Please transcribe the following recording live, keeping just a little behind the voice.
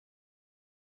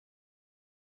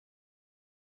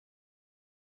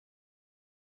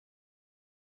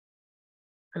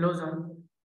Hello, Azaan.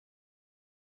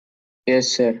 Yes,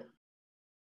 sir.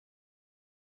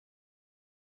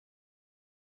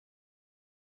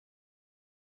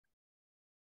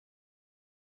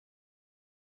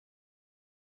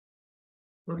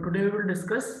 So today we will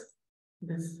discuss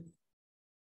this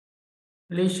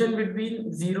relation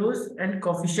between zeros and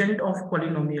coefficient of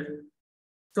polynomial.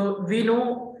 So we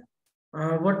know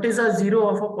what is a zero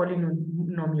of a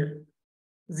polynomial.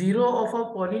 Zero of a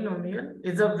polynomial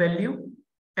is a value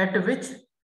at which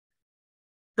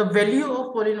the value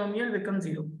of polynomial becomes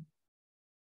zero.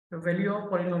 The value of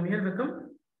polynomial becomes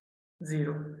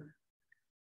zero.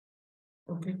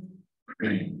 Okay.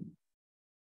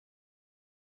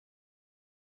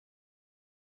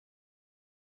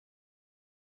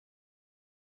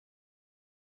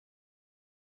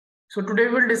 So today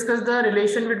we'll discuss the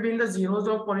relation between the zeros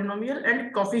of polynomial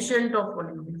and coefficient of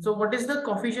polynomial. So what is the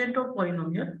coefficient of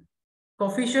polynomial?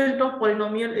 Coefficient of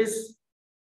polynomial is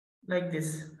like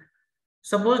this.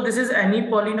 Suppose this is any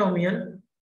polynomial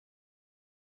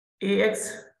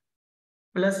ax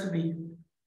plus b.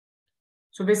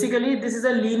 So basically this is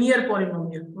a linear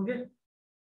polynomial. Okay.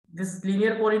 This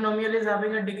linear polynomial is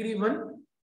having a degree 1.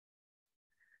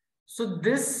 So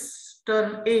this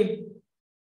term a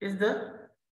is the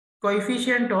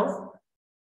coefficient of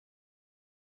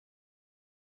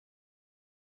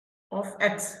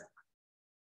x,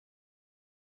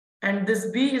 and this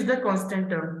b is the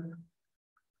constant term.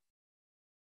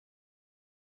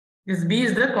 This b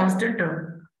is the constant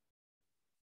term.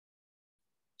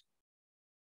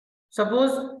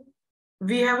 Suppose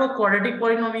we have a quadratic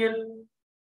polynomial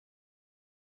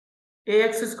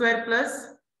ax square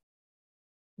plus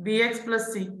bx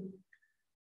plus c.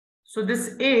 So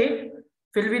this a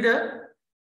will be the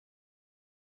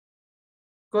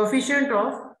coefficient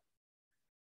of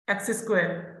x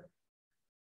square.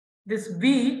 This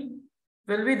b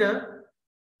will be the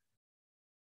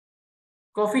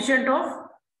coefficient of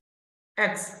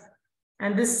x,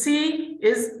 and this c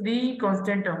is the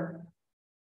constant term.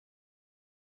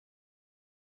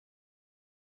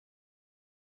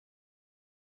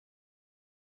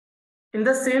 In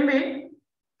the same way,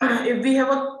 if we have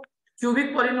a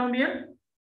cubic polynomial,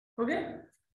 okay,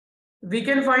 we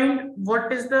can find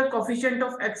what is the coefficient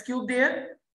of x cube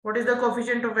there, what is the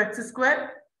coefficient of x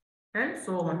square, and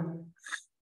so on.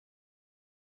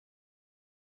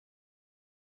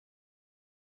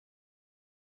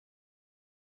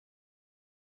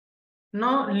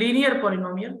 Now, linear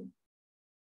polynomial.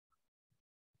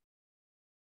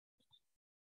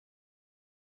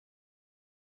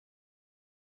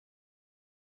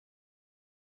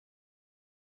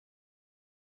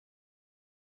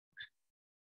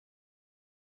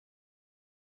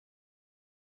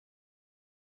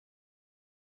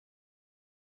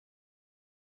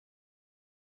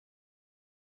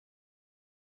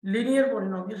 Linear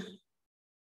polynomial.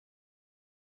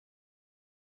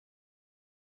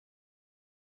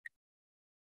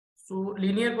 So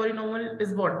linear polynomial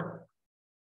is what?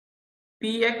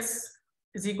 Px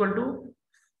is equal to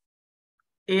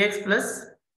ax plus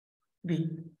b.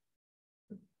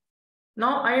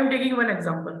 Now I am taking one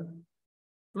example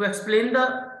to explain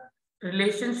the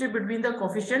relationship between the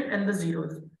coefficient and the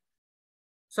zeros.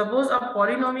 Suppose a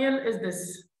polynomial is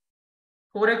this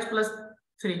 4x plus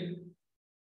 3.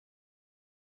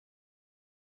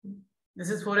 This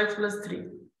is 4x plus 3.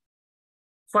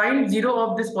 Find 0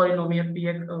 of this polynomial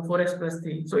px 4x plus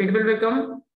 3. So it will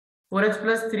become 4x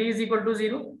plus 3 is equal to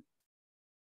 0.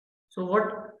 So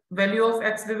what value of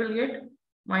x we will get?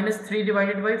 Minus 3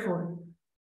 divided by 4.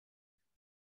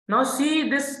 Now see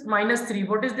this minus 3.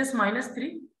 What is this minus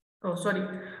 3? Oh, sorry.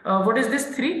 What is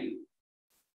this 3?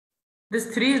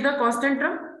 This 3 is the constant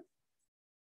term.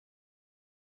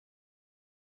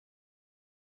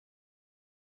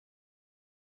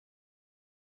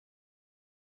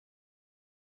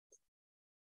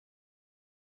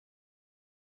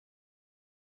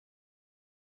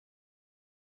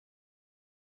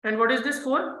 And what is this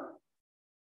 4?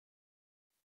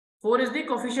 4 is the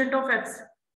coefficient of x.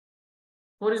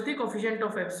 4 is the coefficient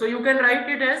of x. So you can write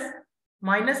it as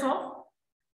minus of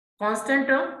constant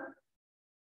term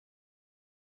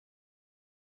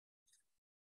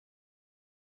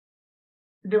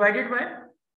divided by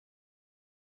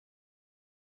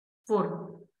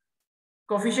 4.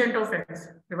 Coefficient of x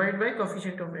divided by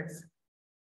coefficient of x.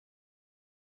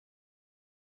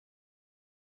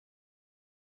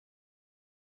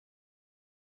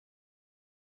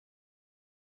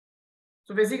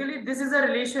 So basically this is a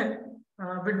relation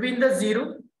between the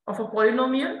zero of a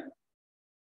polynomial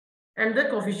and the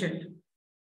coefficient.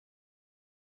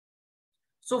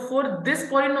 So for this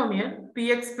polynomial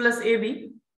px plus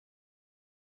ab,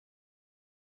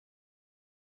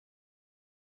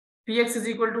 Px is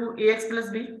equal to ax plus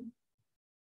b.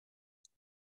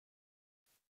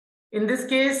 In this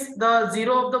case, the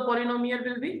 0 of the polynomial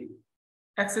will be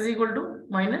x is equal to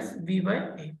minus b by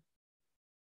a.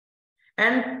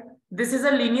 And this is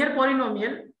a linear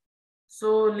polynomial.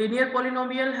 So linear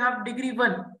polynomial have degree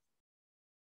 1.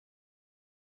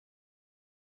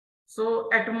 So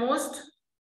at most,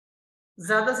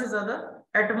 ज़्यादा से ज़्यादा,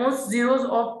 at most zeros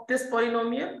of this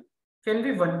polynomial can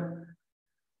be 1.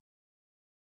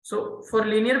 So for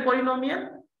linear polynomial,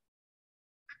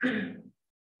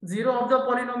 0 of the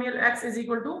polynomial x is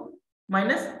equal to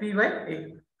minus b by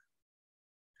a.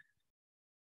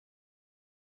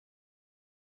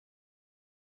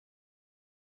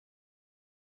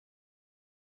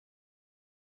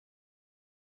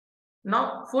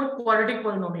 Now for quadratic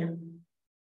polynomial.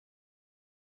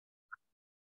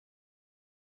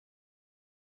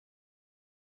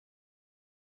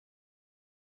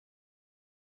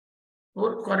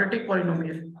 For quadratic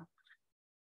polynomial.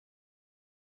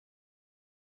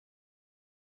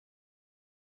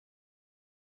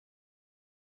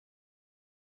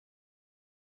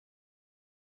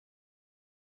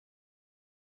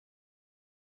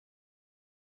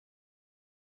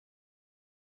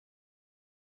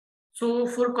 So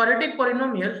for quadratic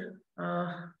polynomial,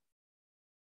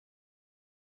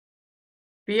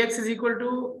 px is equal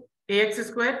to ax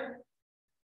square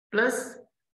plus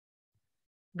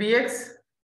bx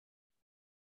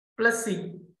plus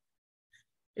c.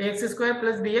 Ax square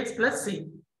plus bx plus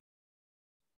c.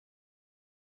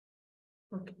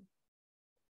 Okay.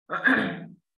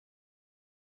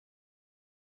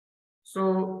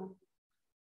 So,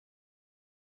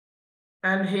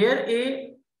 and here a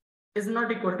is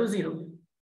not equal to 0.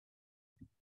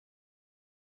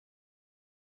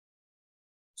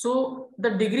 So the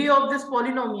degree of this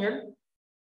polynomial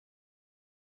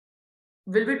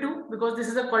will be 2 because this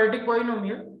is a quadratic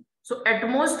polynomial. So at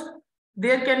most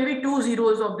there can be 2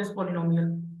 zeros of this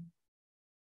polynomial.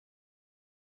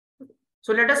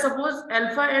 So let us suppose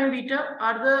alpha and beta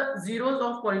are the zeros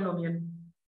of polynomial.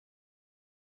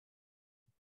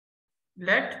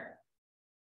 Let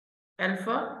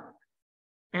alpha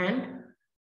and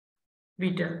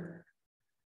beta.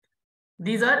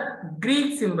 These are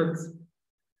Greek symbols.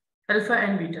 Alpha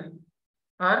and beta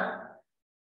are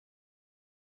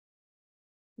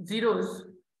zeros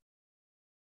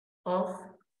of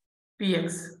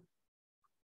px.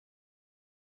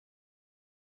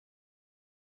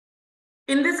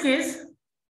 In this case,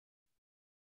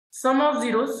 sum of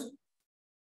zeros,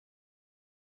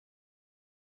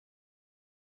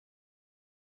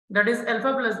 that is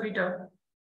alpha plus beta,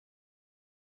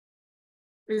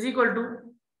 is equal to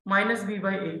minus b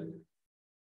by a.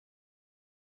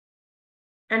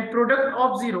 And product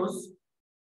of zeros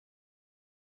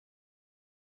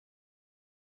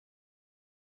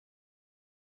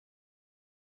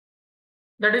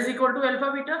that is equal to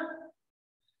alpha beta,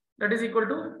 that is equal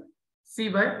to c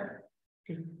by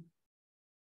t.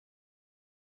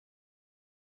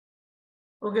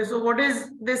 Okay, so what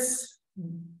is this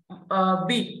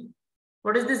b?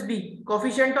 What is this b?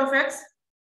 Coefficient of x.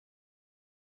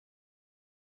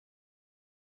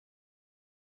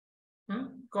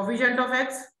 Coefficient of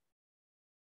x.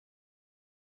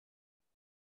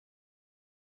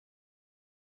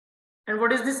 And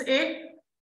what is this a?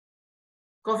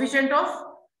 Coefficient of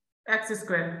x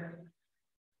square.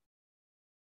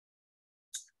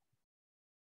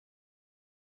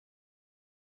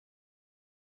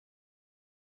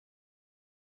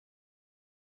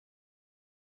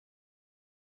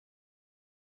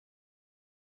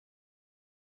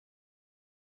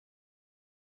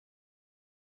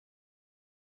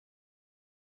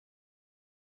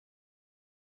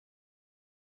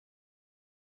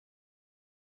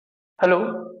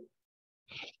 Hello,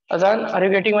 Azaan, are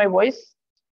you getting my voice?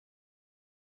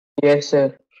 Yes,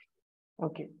 sir.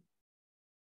 Okay.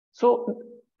 So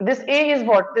this a is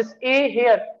what? This a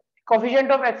here, coefficient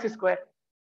of x square.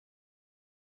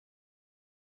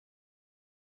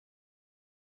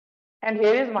 And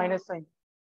here is minus sign.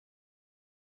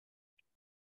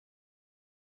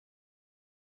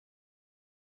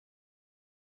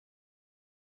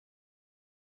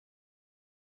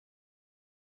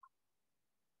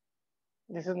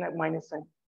 This is minus sign.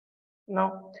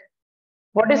 Now,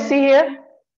 what is c here?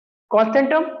 Constant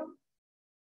term.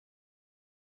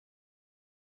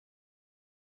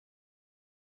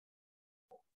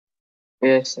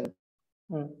 Yes, sir.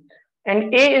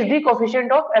 And a is the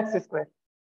coefficient of x square.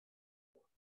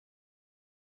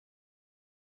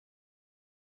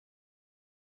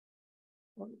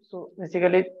 So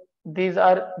basically, these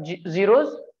are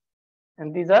zeros,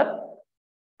 and these are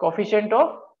coefficient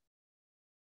of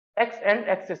x and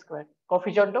x square,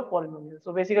 coefficient of polynomial.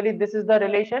 So basically this is the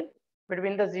relation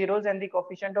between the zeros and the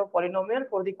coefficient of polynomial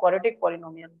for the quadratic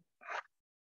polynomial.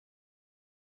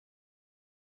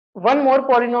 One more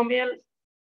polynomial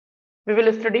we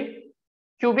will study,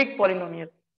 cubic polynomial.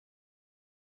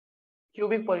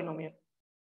 Cubic polynomial.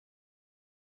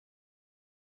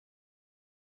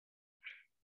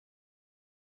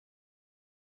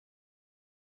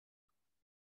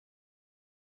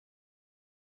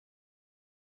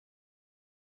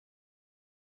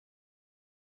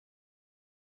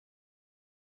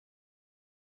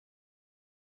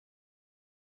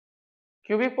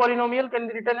 Cubic polynomial can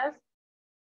be written as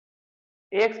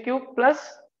ax cube plus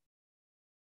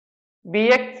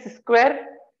bx square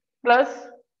plus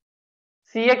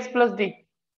cx plus d,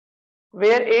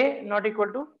 where a not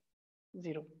equal to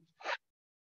 0.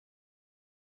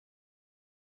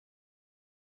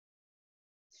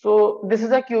 So this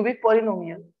is a cubic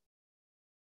polynomial,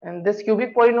 and this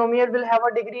cubic polynomial will have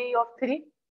a degree of 3.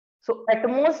 So at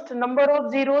most number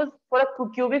of zeros for a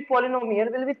cubic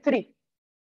polynomial will be 3.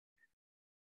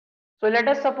 So let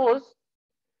us suppose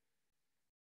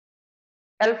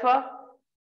alpha,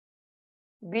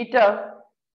 beta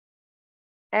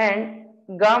and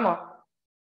gamma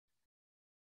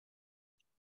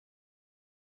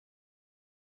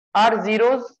are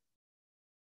zeros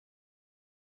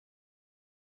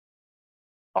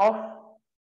of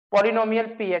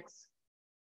polynomial px.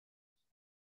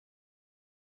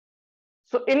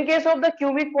 So in case of the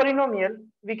cubic polynomial,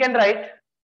 we can write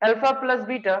alpha plus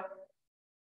beta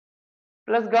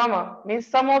plus gamma means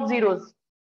sum of zeros.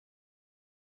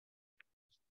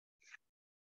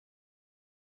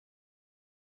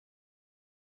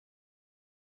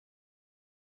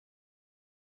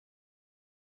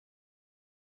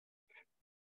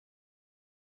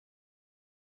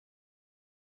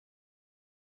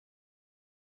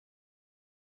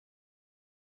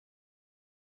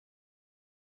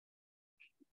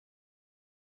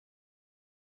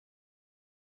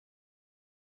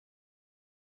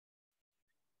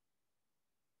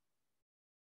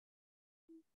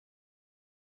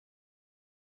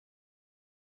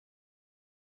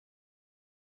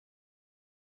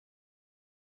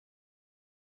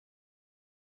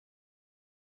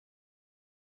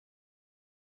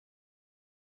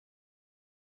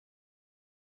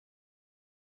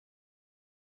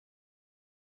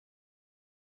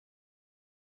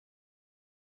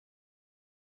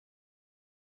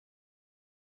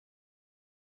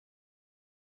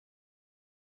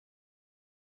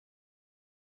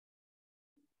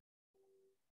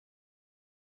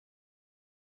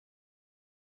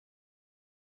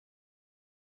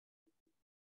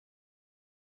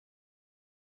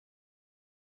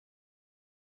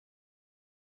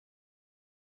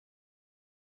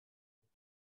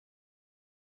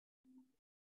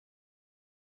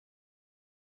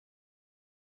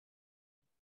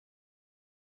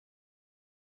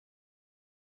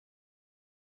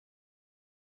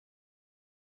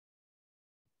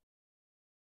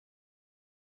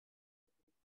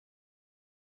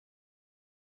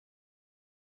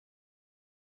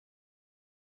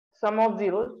 Sum of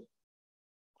zeros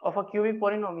of a cubic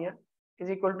polynomial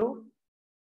is equal to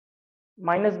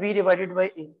minus b divided by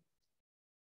a.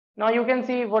 Now you can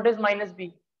see what is minus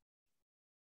b.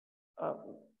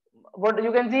 What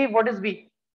you can see what is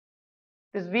b.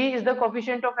 This b is the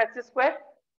coefficient of x square,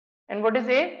 and what is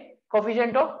a?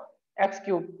 Coefficient of x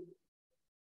cube.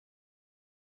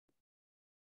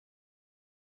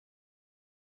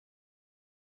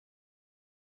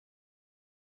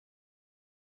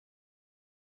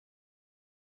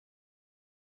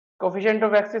 Coefficient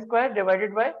of x square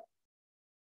divided by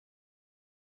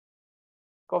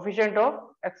coefficient of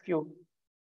x cube.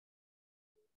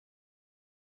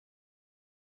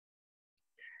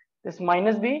 This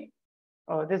minus b,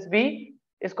 this b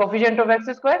is coefficient of x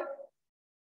square,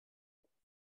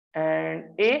 and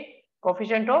a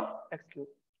coefficient of x cube.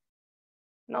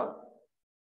 Now,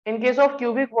 in case of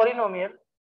cubic polynomial,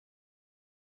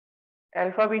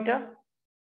 alpha beta,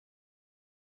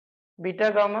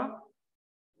 beta gamma,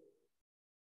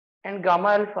 and gamma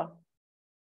alpha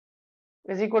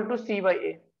is equal to c by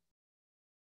a.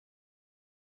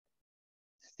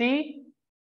 C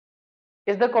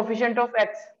is the coefficient of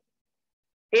x,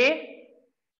 a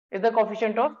is the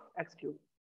coefficient of x cube,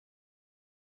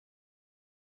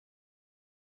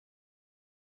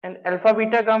 and alpha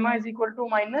beta gamma is equal to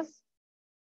minus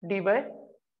d by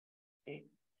a.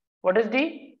 What is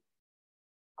d?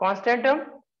 Constant term.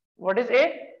 What is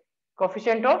a?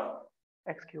 Coefficient of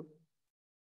x cube.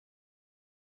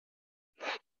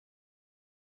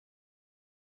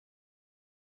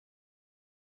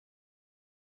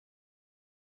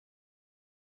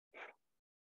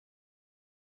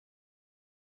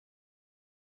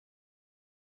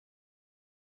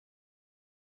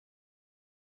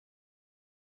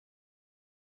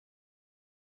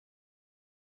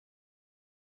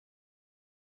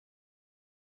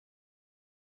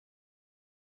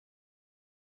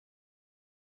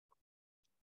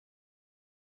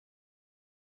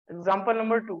 Example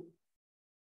number 2.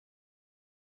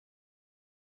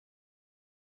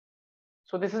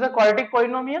 So this is a quadratic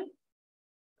polynomial.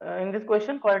 In this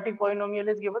question, quadratic polynomial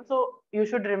is given. So you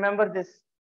should remember this.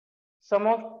 Sum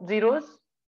of zeros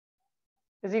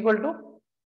is equal to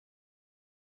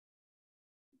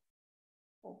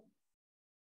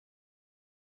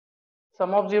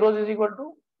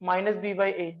minus b by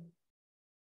a,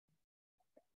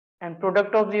 and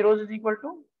product of zeros is equal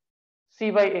to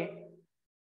c by a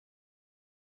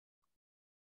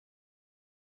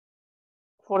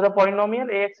for the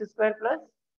polynomial ax square plus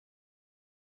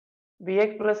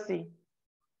bx plus c.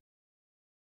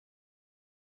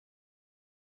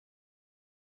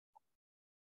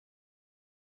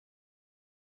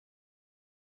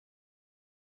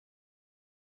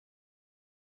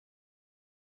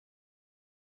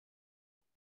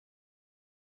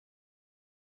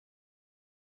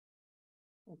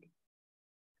 Okay.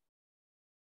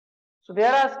 So they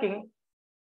are asking,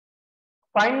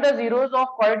 find the zeros of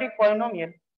quadratic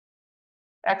polynomial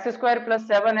x square plus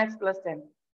 7x plus 10.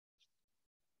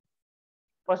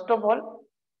 First of all,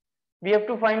 we have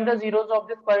to find the zeros of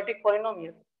this quadratic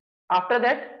polynomial. After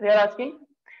that, they are asking,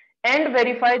 and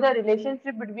verify the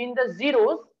relationship between the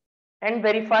zeros and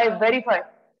verify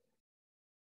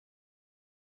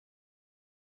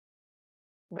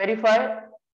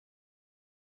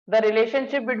the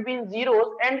relationship between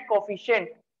zeros and coefficient.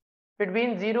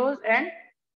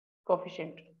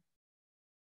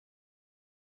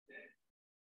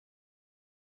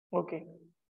 Okay.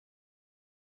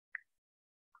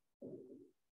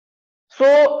 So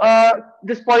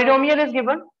this polynomial is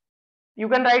given. You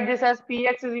can write this as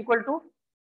px is equal to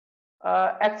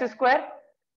x square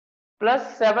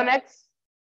plus 7x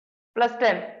plus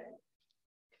 10.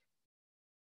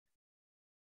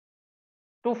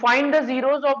 To find the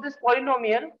zeros of this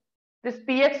polynomial, this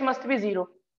px must be 0.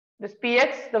 This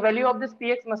px, the value of this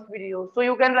px must be 0. So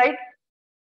you can write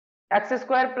x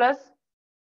square plus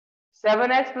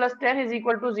 7x plus 10 is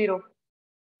equal to 0.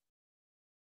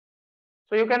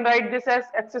 So you can write this as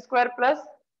x square plus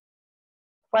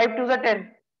 5 to the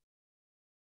 10.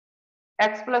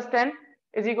 X plus 10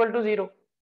 is equal to 0.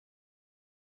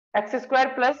 X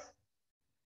square plus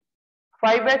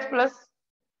 5x plus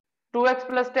 2x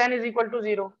plus 10 is equal to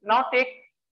 0. Now take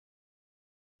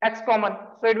x common.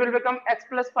 So it will become x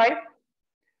plus 5.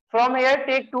 From here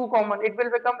take 2 common. It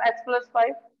will become x plus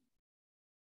 5.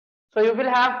 So you will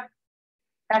have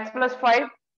x plus 5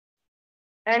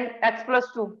 and x plus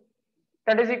 2,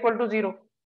 that is equal to 0.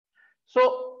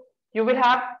 So you will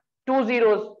have two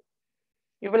zeros.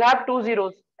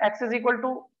 X is equal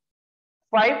to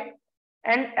 5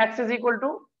 and x is equal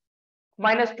to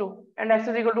minus 2 and x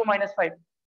is equal to minus 5.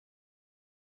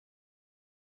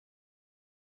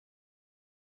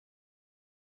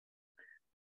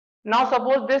 Now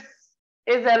suppose this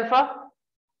is alpha.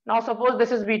 Now suppose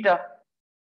this is beta.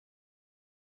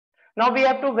 Now we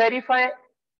have to verify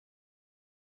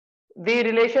the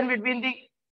relation between the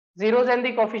zeros and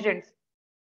the coefficients.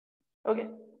 Okay.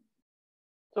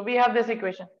 So we have this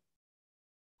equation.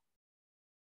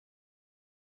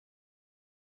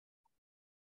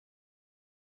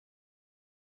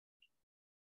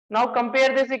 Now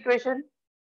compare this equation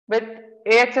with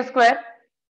ax square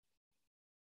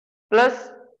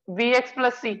plus bx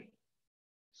plus c.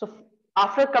 So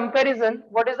after comparison,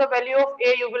 what is the value of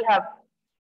a you will have?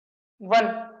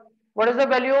 1. What is the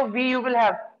value of b you will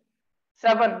have?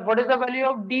 7. What is the value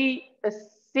of c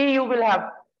you will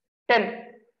have? 10.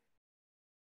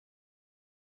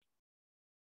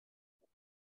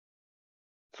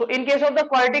 So in case of the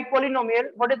quadratic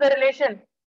polynomial, what is the relation?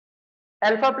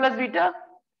 Alpha plus beta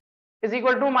is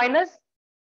equal to minus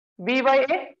b by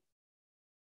a.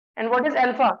 And what is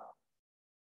alpha?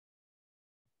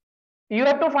 You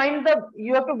have to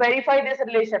verify this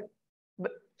relation.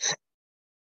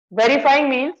 Verifying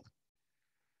means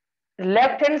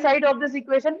left hand side of this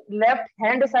equation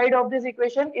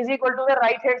is equal to the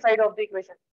right hand side of the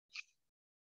equation.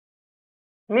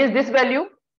 Means this value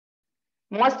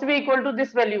must be equal to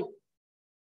this value.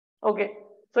 Okay.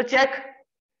 So check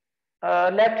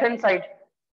left hand side.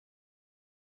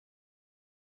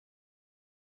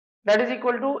 That is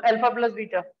equal to alpha plus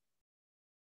beta.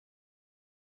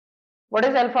 What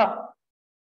is alpha?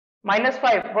 Minus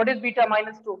 5. What is beta?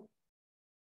 Minus 2.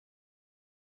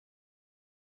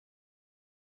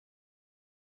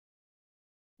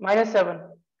 Minus 7.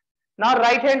 Now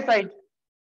right hand side.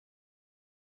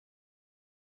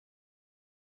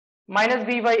 Minus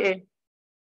b by a.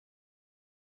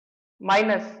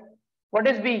 Minus. What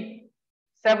is b?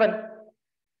 7.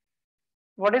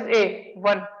 What is a?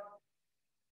 1.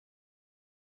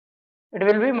 It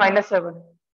will be minus 7.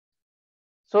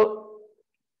 So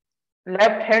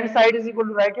left hand side is equal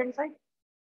to right hand side,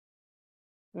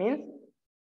 means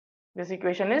this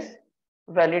equation is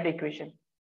valid equation.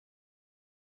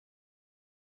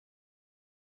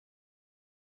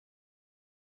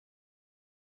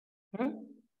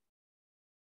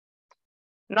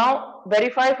 Now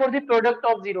verify for the product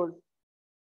of zeros.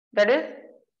 That is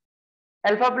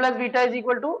alpha plus beta is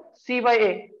equal to c by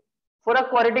a for a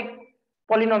quadratic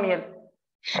polynomial.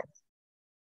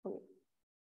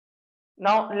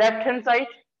 Now left hand side,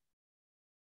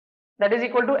 that is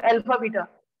equal to alpha beta.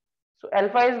 So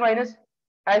alpha is minus,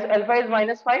 as alpha is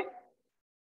minus 5,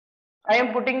 I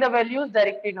am putting the values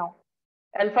directly now.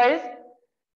 Alpha is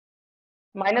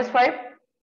minus 5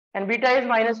 and beta is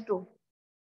minus 2.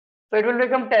 So it will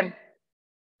become 10.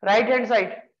 Right hand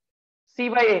side, c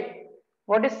by a.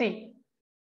 What is c?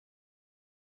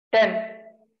 10.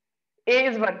 A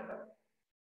is 1.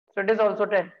 So it is also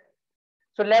 10.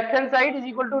 So left hand side is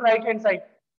equal to right hand side.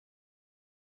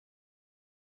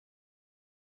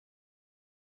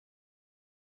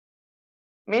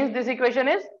 Means this equation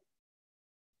is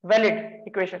valid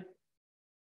equation.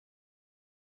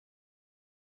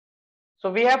 So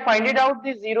we have finded out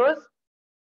the zeros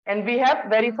and we have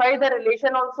verified the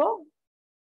relation also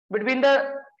between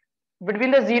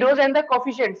the zeros and the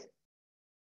coefficients.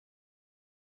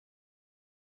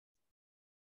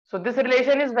 So this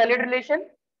relation is valid relation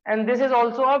and this is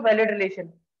also a valid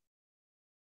relation.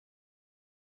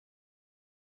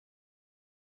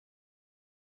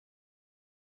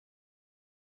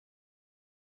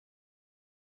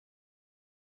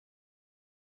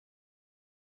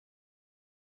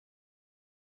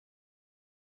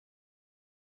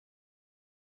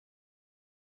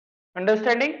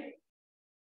 Understanding?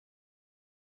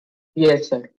 Yes,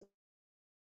 sir.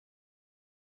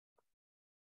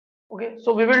 Okay,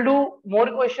 so we will do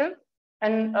more questions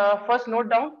and first note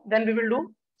down, then we will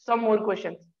do some more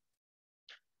questions.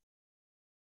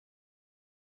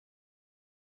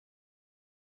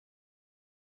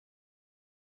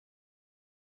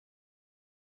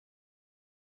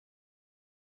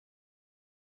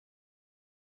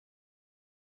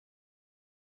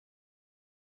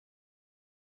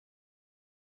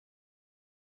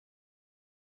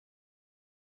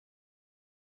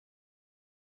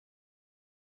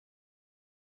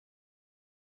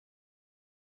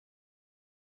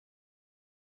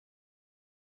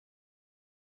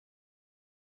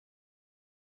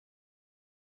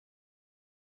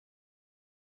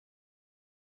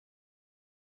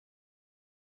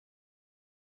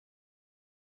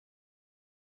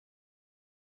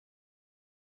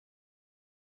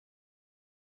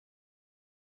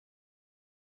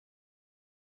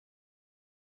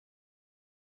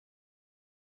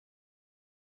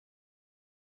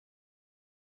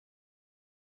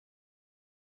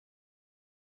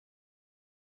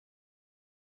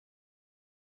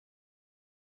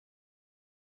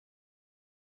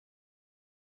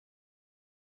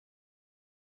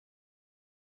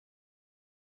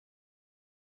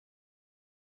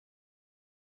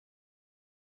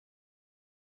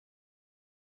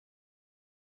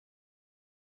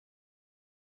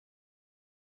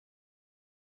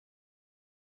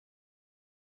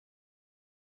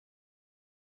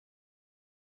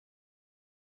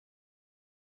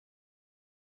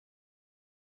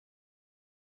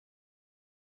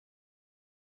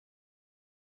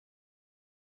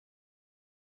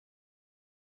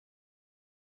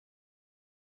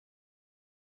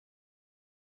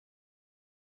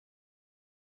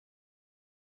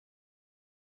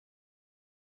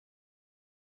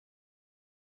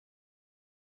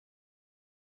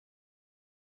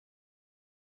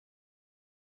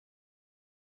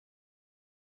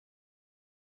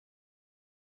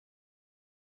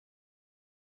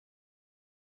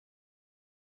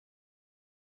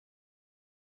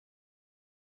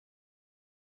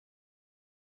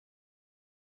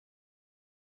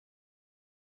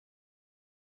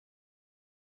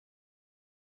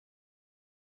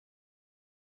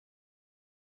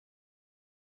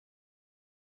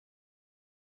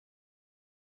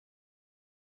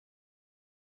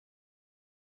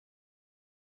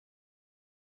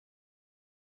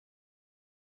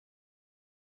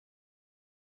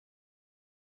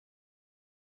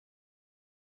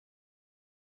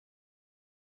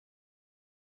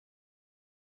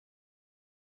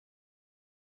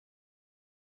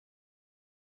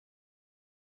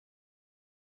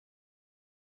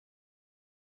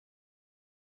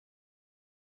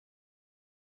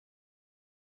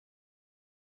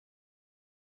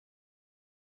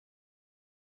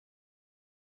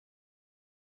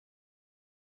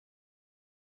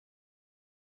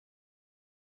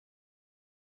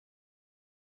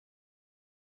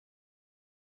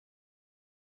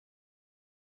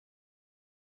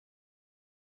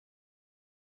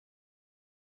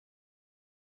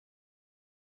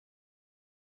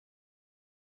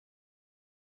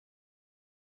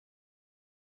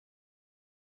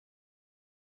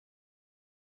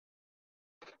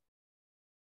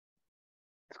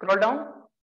 Scroll down.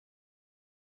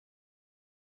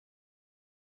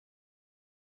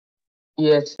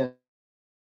 Yes, sir.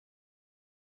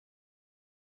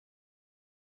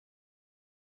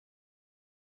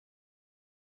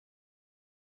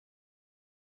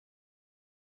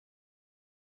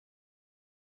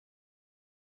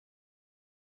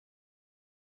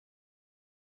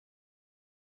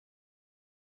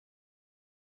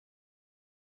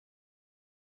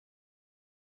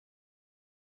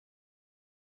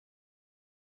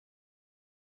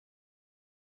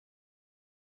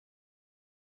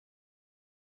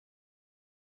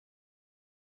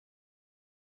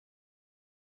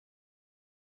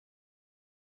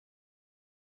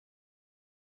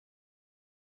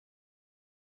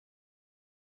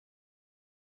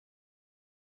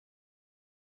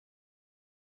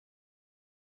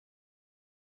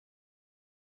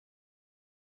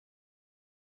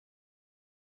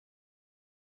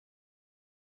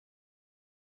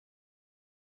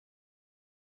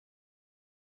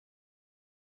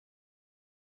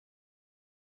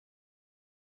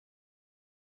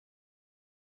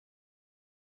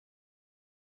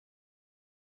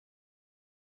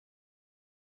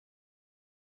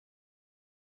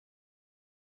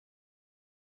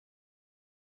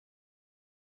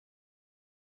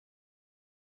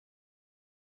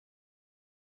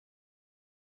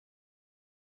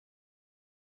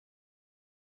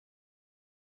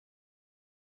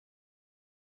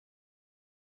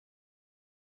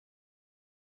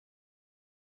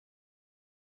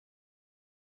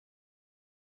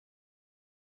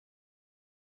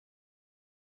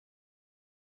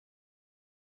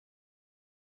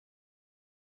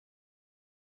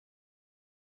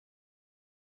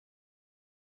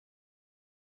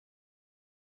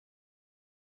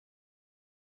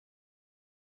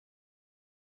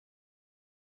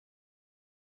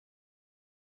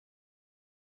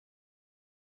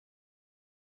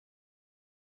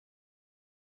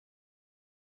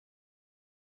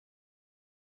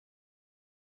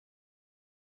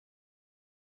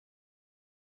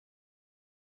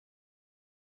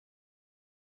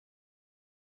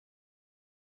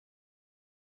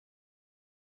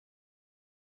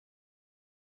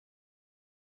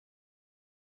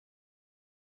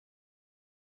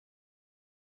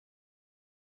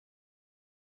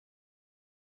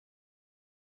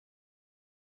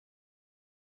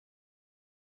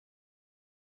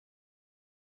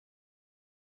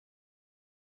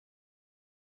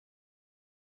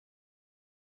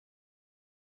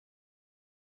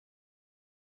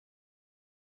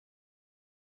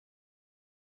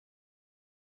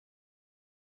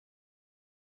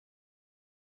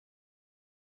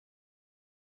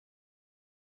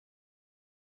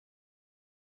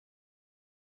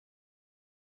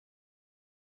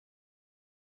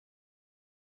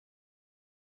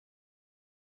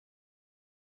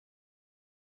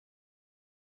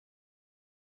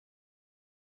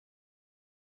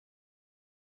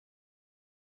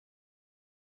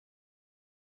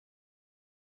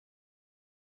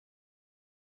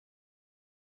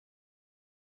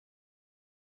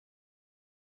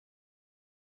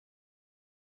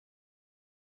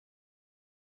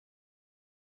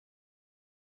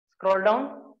 Scroll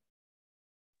down.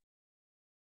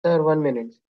 Sir, 1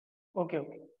 minute. Okay,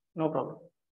 okay, no problem.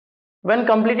 When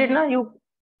completed, now you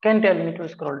can tell me to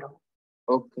scroll down.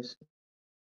 Okay, sir.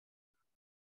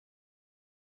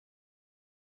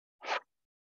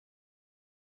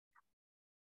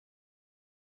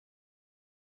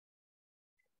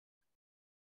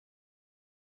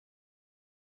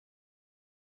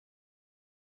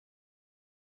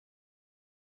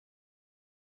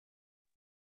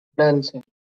 Done, sir.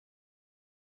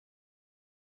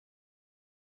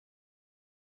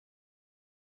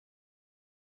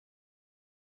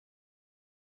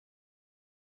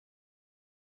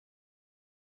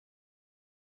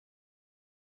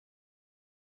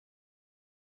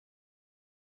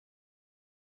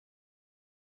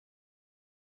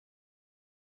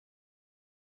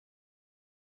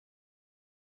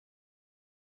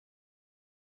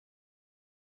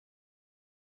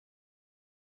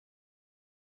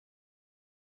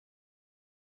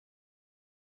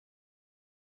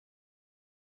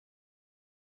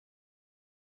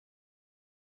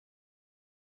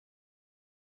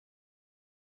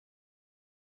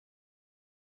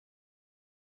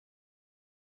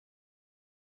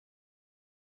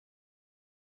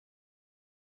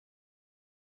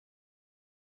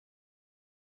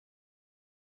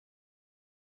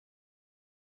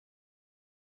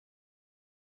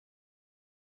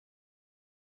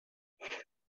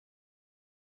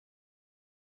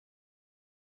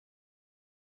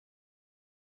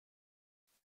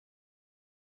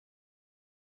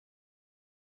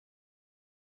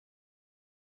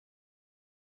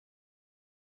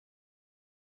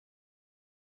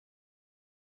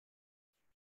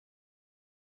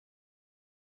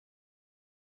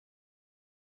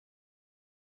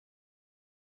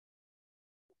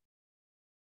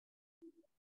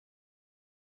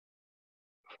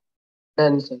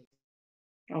 Done, sir.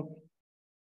 Okay.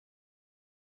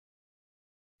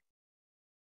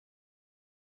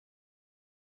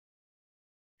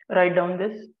 Write down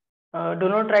this. Do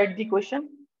not write the question.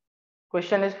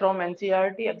 Question is from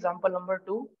NCERT, example number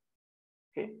 2.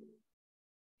 Okay.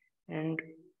 And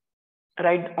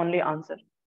write only answer.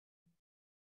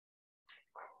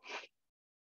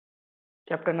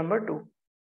 Chapter number 2.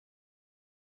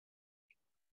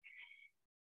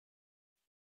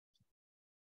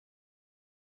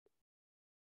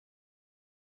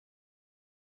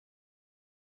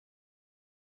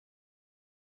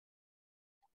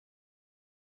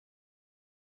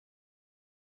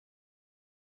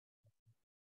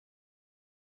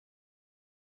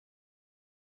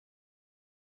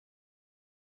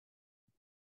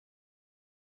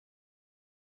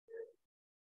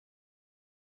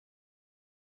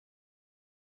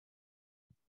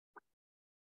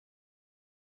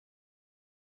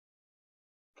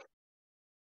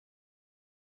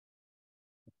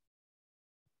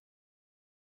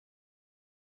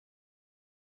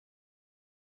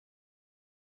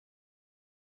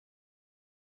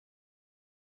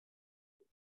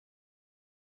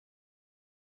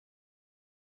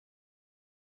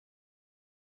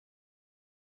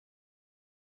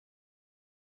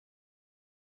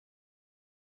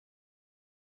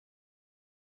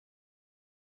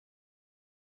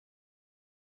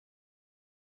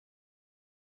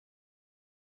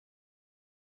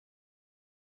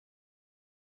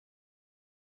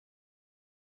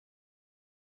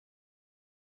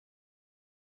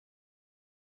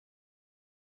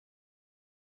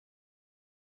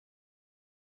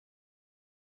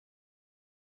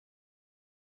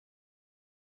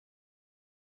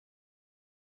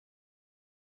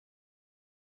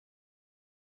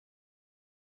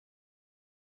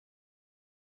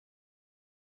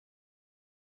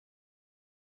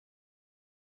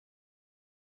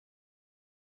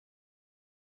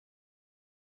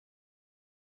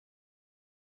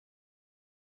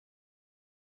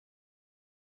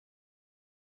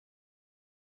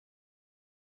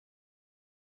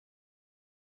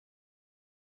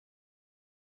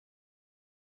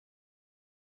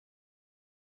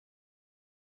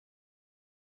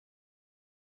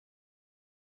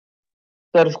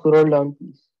 Sir, scroll down,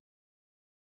 please.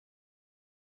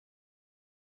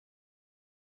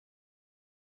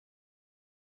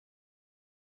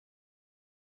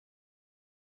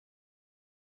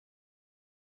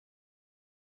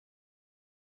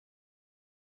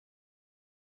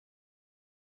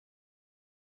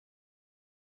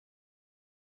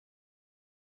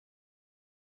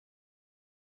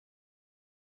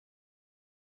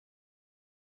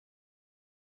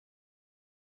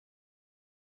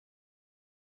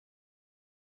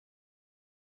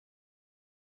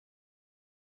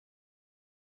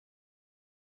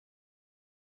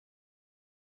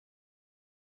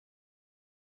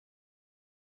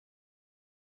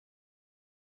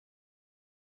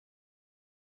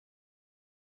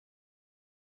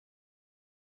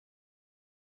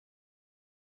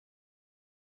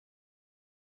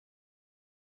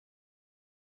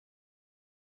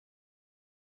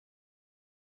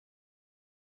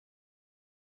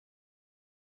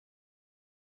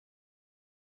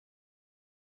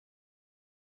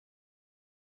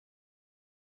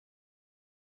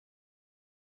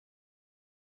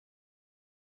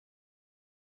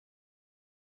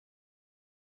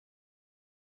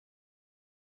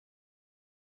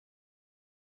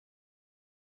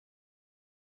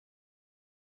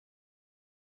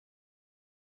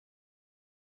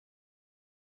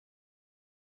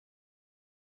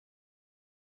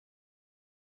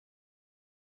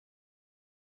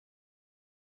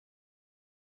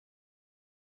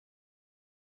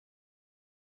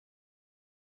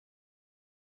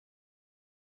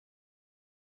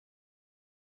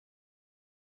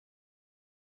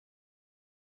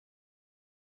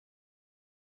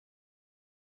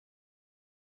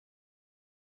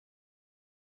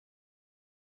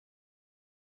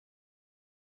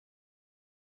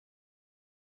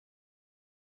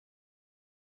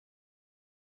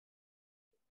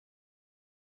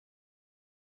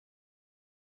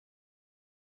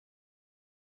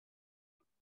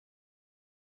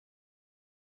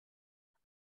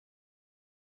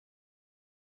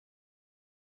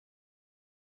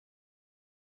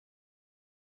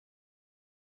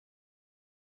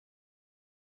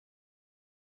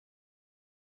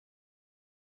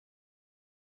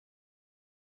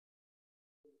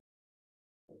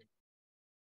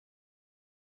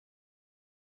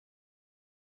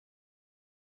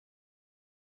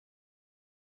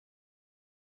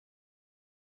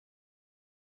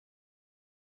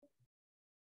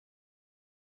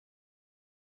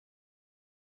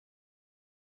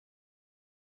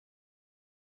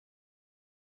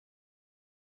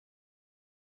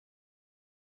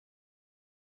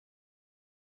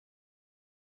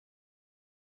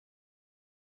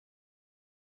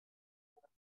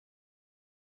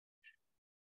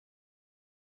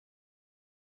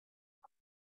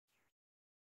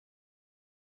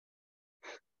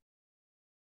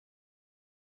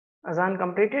 Azaan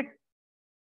completed?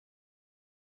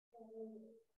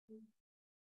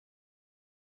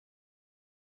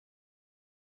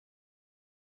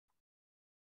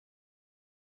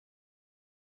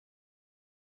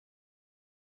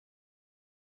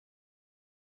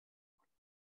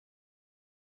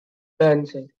 Done,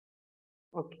 sir.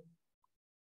 Okay.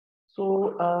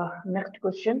 So next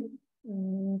question.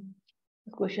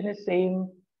 This question is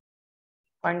saying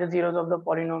find the zeros of the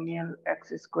polynomial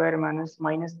x square minus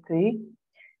 3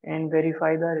 and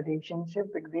verify the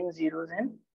relationship between zeros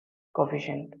and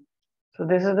coefficient. So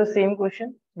this is the same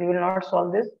question. We will not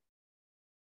solve this.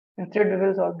 Instead, we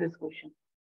will solve this question.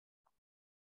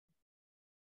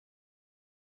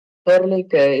 Sir,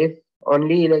 if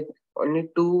only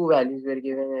two values were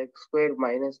given, x square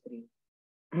minus 3.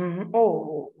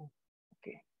 Oh,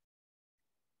 okay.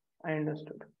 I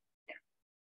understood.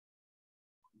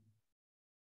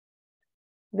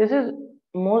 This is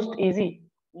most easy.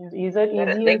 Is that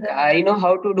Sir, easier than I know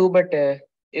how to do, but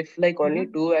if only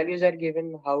Mhm. two values are given,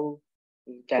 how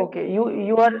we Okay, calculate?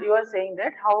 you are saying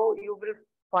that how you will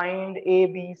find A,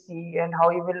 B, C, and how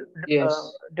you will Yes,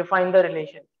 define the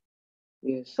relation.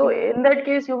 yes, So yes. in that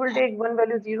case, you will take one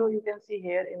value 0. You can see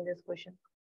here in this question.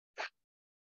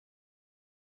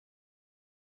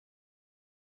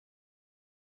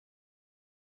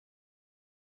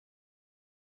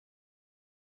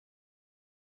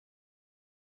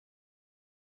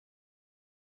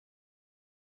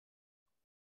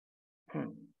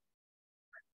 Hmm.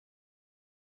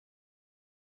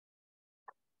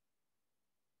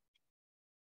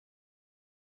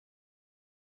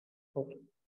 Okay.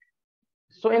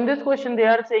 So in this question, they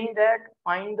are saying that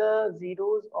find the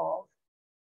zeros of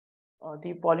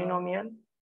the polynomial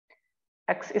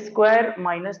x square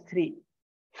minus 3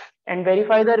 and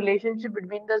verify the relationship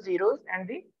between the zeros and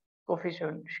the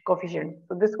coefficient.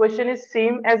 So this question is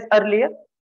same as earlier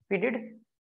we did.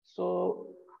 So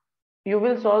you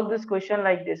will solve this question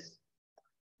like this.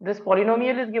 This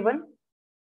polynomial is given.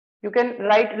 You can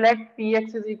write let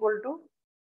px is equal to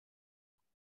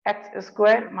x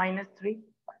square minus 3.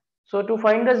 So to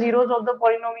find the zeros of the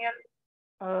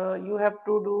polynomial, you have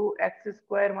to do x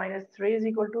square minus 3 is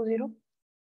equal to 0.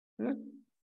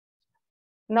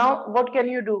 Now what can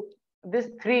you do? This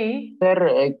 3.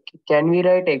 Sir, can we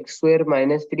write x square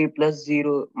minus 3 plus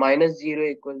 0 minus 0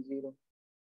 equals 0?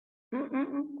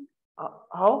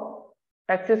 How?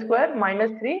 X square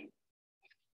minus 3.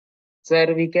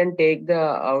 Sir, we can take the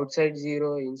outside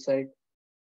 0 inside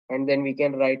and then we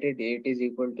can write it is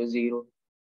equal to 0.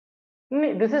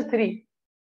 This is 3.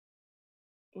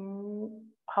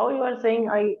 How you are saying?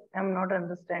 I am not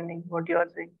understanding what you are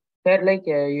saying. Sir,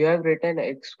 you have written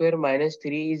x square minus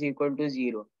 3 is equal to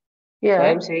 0. So I Yeah.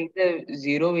 am saying the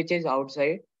 0 which is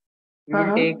outside, we will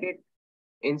Uh-huh. take it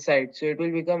inside. So it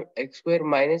will become x square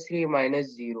minus 3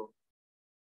 minus 0.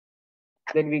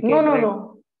 Then we No, can no, write,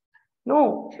 no. No.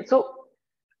 So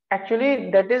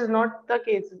actually that is not the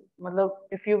case. Matlab,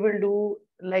 if you will do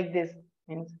like this,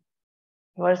 means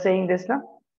you are saying this now.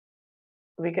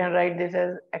 We can write this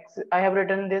as x. I have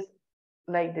written this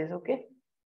like this, okay?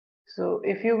 So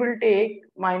if you will take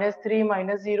minus 3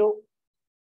 minus 0,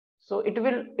 so it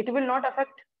will not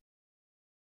affect.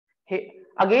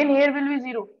 Again here will be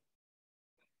 0.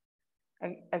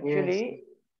 yes, Actually,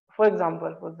 for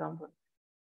example,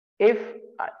 if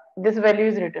this value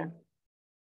is written,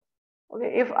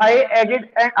 okay, if I added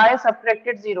and I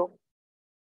subtracted 0,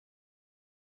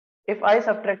 if I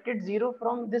subtracted 0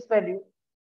 from this value,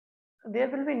 there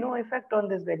will be no effect on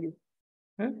this value.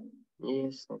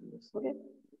 yes, sir, yes. Okay.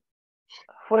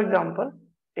 For example,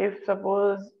 if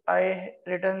suppose I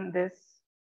written this,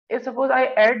 if suppose I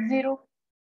add 0,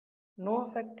 no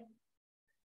effect.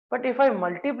 But if I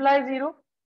multiply 0,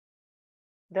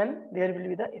 then there will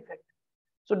be the effect.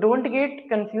 So don't get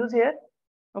confused here.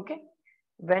 Okay.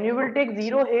 When you will take Okay,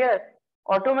 sir. 0 here,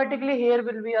 automatically here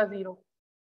will be a 0.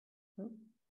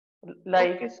 Okay,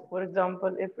 Like sir. for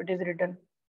example, if it is written,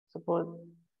 suppose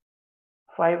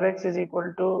 5x is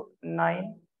equal to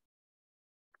 9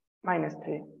 minus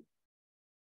 3.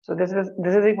 So this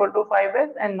is equal to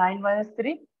 5x and 9 minus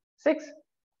 3, 6.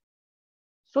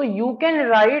 So you can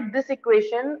write this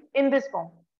equation in this form.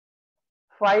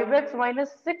 5x minus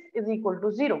 6 is equal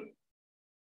to 0.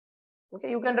 Okay,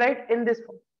 you can write in this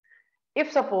form.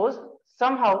 If suppose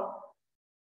somehow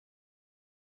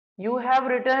you have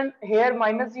written here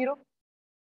minus 0,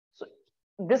 so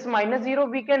this minus 0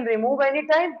 we can remove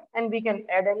anytime and we can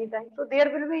add anytime. So there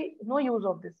will be no use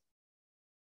of this.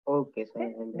 Okay, sir, Okay,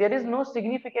 I there is understand. no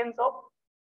significance of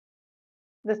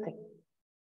this thing.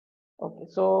 Okay,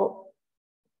 so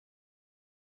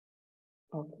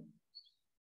okay.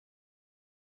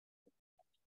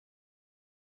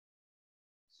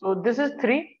 So this is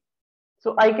 3.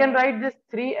 So I can write this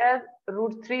 3 as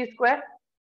root 3 square.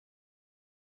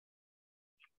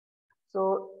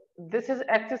 So this is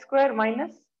x square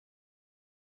minus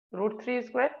root 3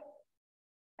 square,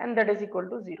 and that is equal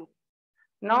to 0.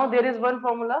 Now there is one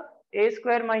formula, a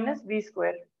square minus b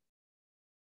square,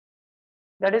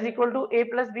 that is equal to a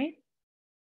plus b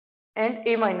and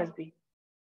a minus b.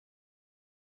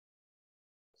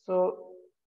 So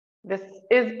this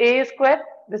is a square,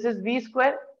 this is b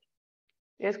square,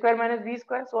 a square minus b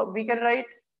square. So we can write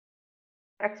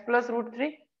x plus root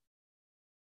 3,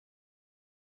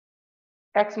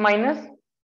 x minus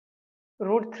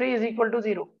root 3 is equal to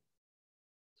 0.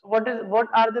 So what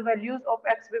are the values of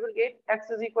x we will get?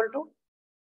 X is equal to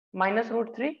minus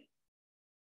root 3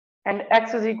 and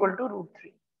x is equal to root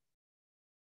 3.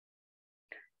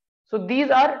 So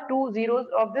these are two zeros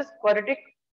of this quadratic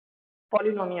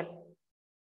polynomial.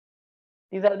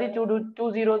 These are the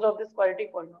two zeros of this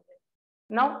quadratic polynomial.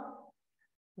 Now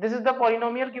this is the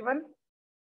polynomial given,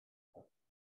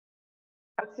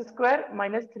 x square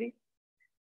minus 3.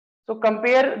 So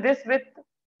compare this with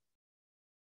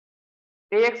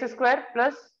ax square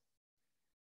plus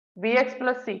bx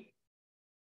plus c.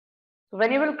 So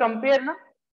when you will compare,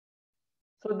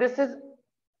 so this is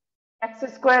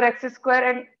x square,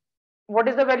 and what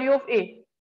is the value of a?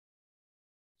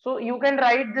 So you can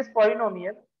write this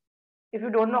polynomial. If you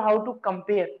don't know how to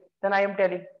compare, then I am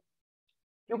telling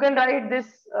you can write this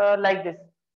like this: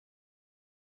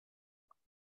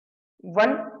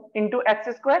 1 into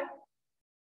x square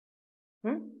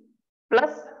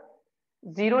plus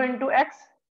 0 into x,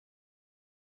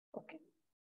 okay,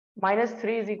 minus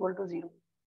 3 is equal to 0.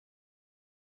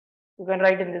 You can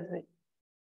write in this way.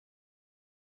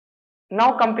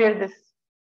 Now compare this.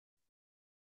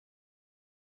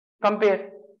 Compare.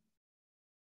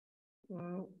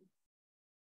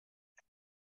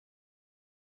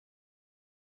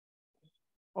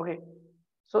 Okay.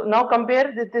 So now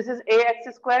compare this. This is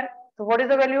ax square. So what is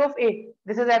the value of a?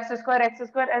 This is x square,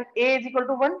 and a is equal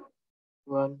to 1.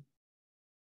 1.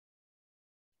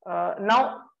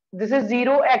 Now this is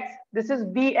 0x. This is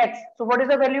bx. So what is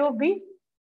the value of b?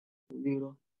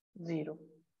 0. 0.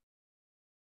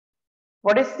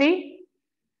 What is c?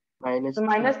 Minus So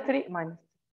minus 3. Minus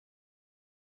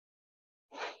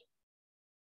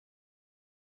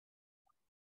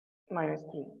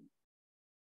 3.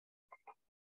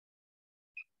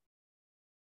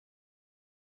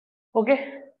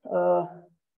 Okay.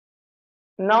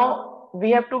 Now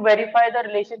we have to verify the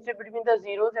relationship between the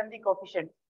zeros and the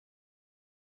coefficient.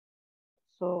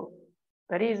 So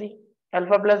very easy.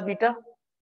 Alpha plus beta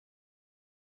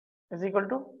is equal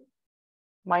to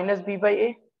minus b by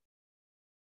a.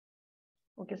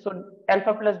 Okay, so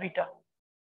alpha plus beta.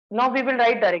 Now we will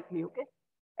write directly. Okay,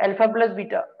 alpha plus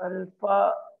beta.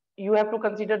 Alpha, you have to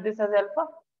consider this as alpha.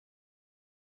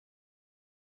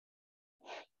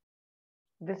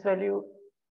 This value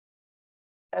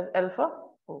as alpha.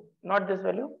 Oh, not this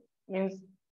value. Means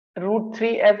root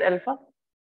 3 as alpha.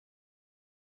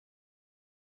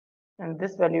 And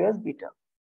this value as beta.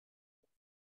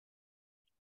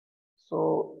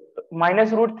 So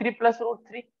minus root 3 plus root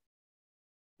 3.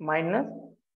 Minus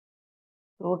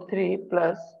root 3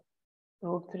 plus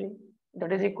root 3.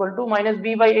 That is equal to minus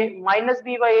b by a. Minus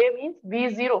b by a means b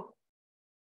is 0.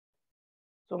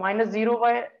 So minus 0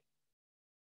 by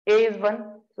a is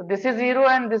 1. So this is 0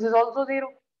 and this is also 0.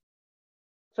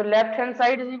 So left hand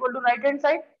side is equal to right hand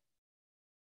side.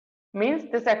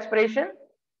 Means this expression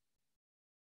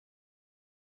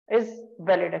is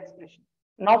valid expression.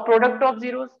 Now product of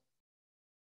zeros.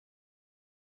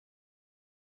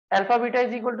 Alpha beta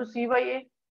is equal to c by a.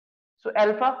 So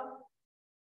alpha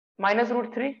minus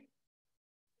root 3.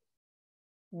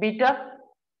 Beta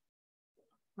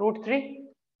root 3.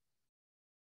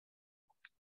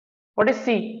 What is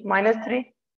c? Minus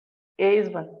 3. A is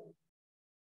 1.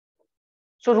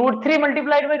 So root 3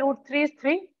 multiplied by root 3 is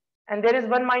 3. And there is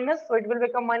 1 minus. So it will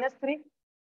become minus 3.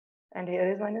 And here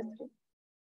is minus 3.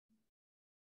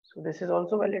 So this is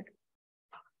also valid.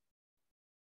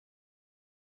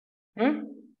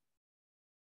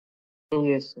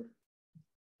 Yes, sir.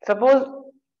 Suppose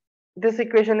this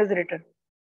equation is written.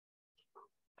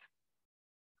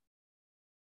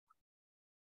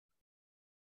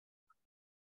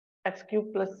 X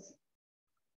cube plus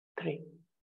 3.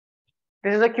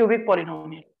 This is a cubic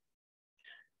polynomial.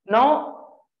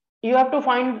 Now you have to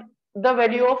find the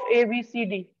value of a, b, c,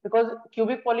 d, because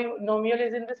cubic polynomial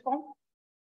is in this form.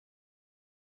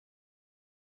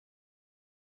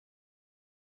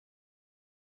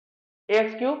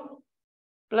 Ax cube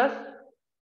plus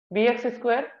bx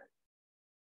square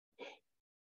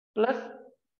plus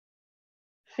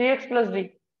cx plus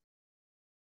d.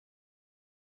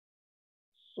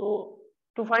 So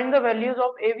to find the values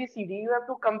of A, B, C, D, you have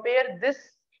to compare this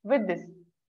with this.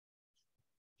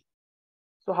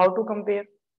 So how to compare?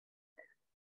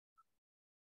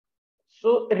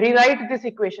 So rewrite this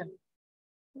equation.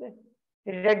 Okay.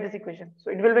 Rewrite this equation.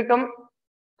 So it will become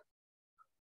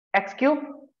x cube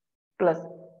plus.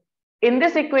 In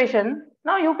this equation,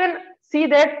 now you can see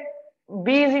that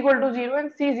B is equal to 0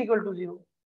 and C is equal to 0.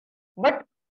 But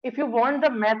if you want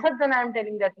the method, then I am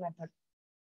telling that method.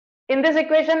 In this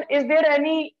equation, is there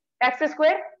any x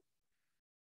square?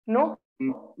 No.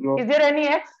 No. Is there any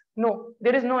x? No,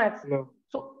 there is no x. No.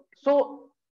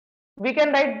 So we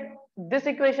can write this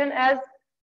equation as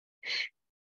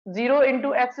 0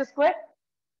 into x square.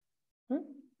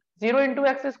 0 into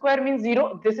x square means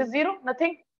 0. This is 0,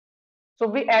 nothing. So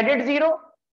we added 0.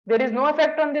 There is no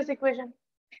effect on this equation.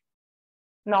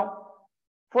 Now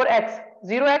for x,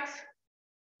 0x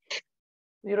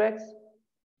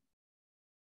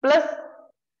plus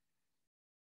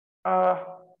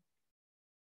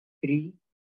 3.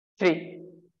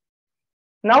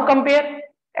 Now compare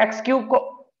x cube.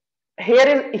 Here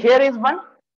is 1.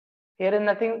 Here is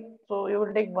nothing. So you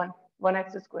will take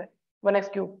 1x square,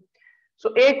 1x cube.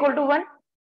 So a equal to 1,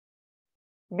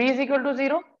 b is equal to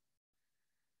 0,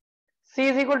 c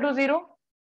is equal to 0,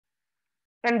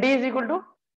 and d is equal to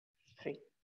 3.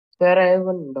 Sir, I have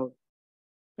one doubt.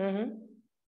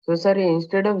 So, sir,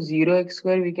 instead of 0x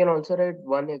square, we can also write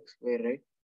 1x square, right?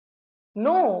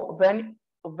 No,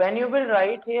 when you will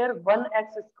write here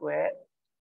 1x square,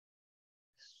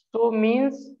 so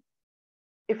means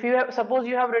if you have, suppose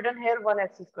you have written here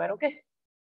 1x square, okay?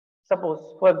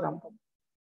 Suppose, for example.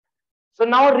 So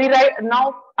now rewrite,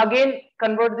 now again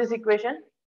convert this equation.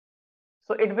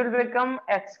 So it will become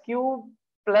x cube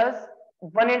plus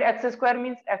 1 and x square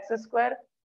means x square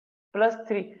plus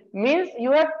 3. Means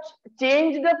you have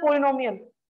changed the polynomial.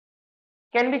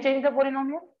 Can we change the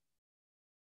polynomial?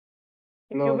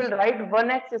 If No, you will write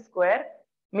 1x square,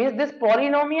 means this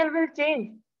polynomial will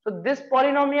change. So this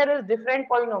polynomial is different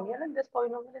polynomial and this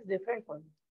polynomial is different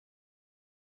polynomial.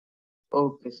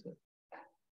 Okay, sir.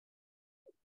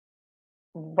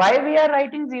 Why we are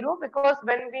writing 0? Because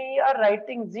when we are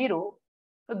writing 0,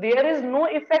 so there is no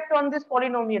effect on this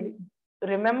polynomial.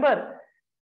 Remember,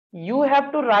 you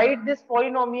have to write this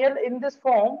polynomial in this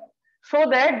form so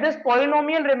that this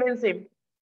polynomial remains same.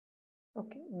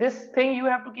 Okay, this thing you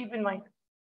have to keep in mind.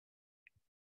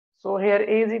 So here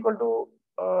a is equal to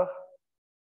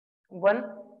 1,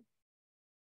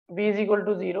 b is equal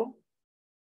to 0,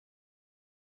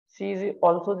 c is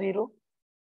also 0,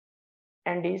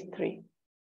 and d is 3.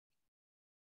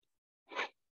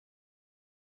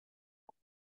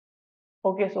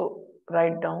 Okay, so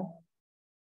write down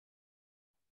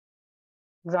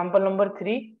example number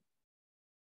 3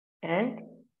 and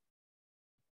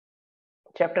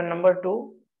chapter number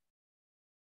 2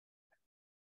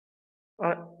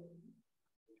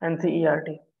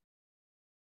 NCERT.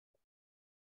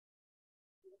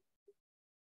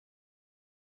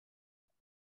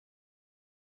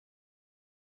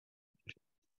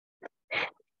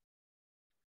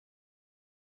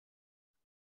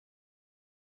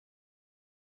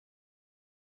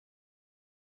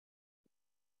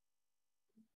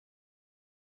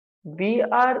 We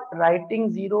are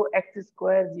writing 0x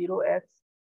square 0x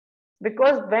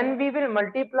because when we will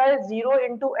multiply 0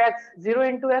 into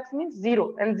x means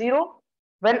 0, and 0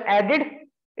 when added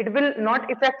it will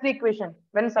not affect the equation.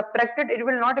 When subtracted it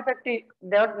will not affect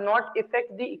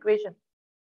the equation.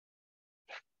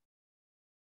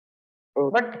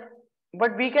 Okay.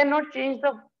 But we cannot change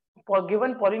the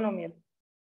given polynomial.